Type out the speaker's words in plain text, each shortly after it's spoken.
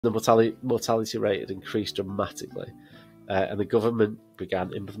The mortality rate had increased dramatically, and the government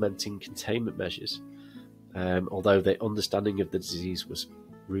began implementing containment measures, although their understanding of the disease was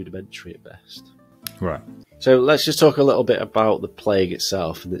rudimentary at best. Right. So let's just talk a little bit about the plague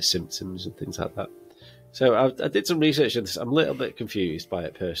itself and its symptoms and things like that. So I did some research on this. I'm a little bit confused by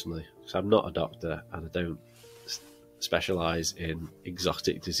it personally, because I'm not a doctor and I don't specialise in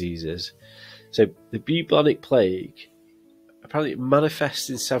exotic diseases. So the bubonic plague, apparently it manifests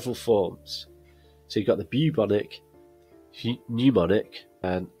in several forms. So you've got the bubonic, pneumonic,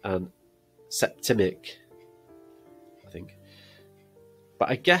 and septimic, I think. But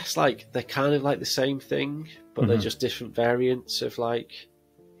I guess like they're kind of like the same thing, but they're just different variants of like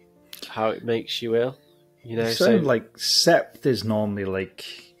how it makes you ill. You know, so like sept is normally like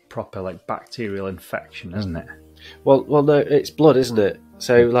proper like bacterial infection, isn't it? Well, no, it's blood, isn't it?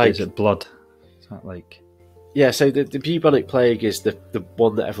 So like, is it blood? Is that like? Yeah, so the bubonic plague is the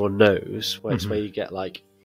one that everyone knows, where it's where you get like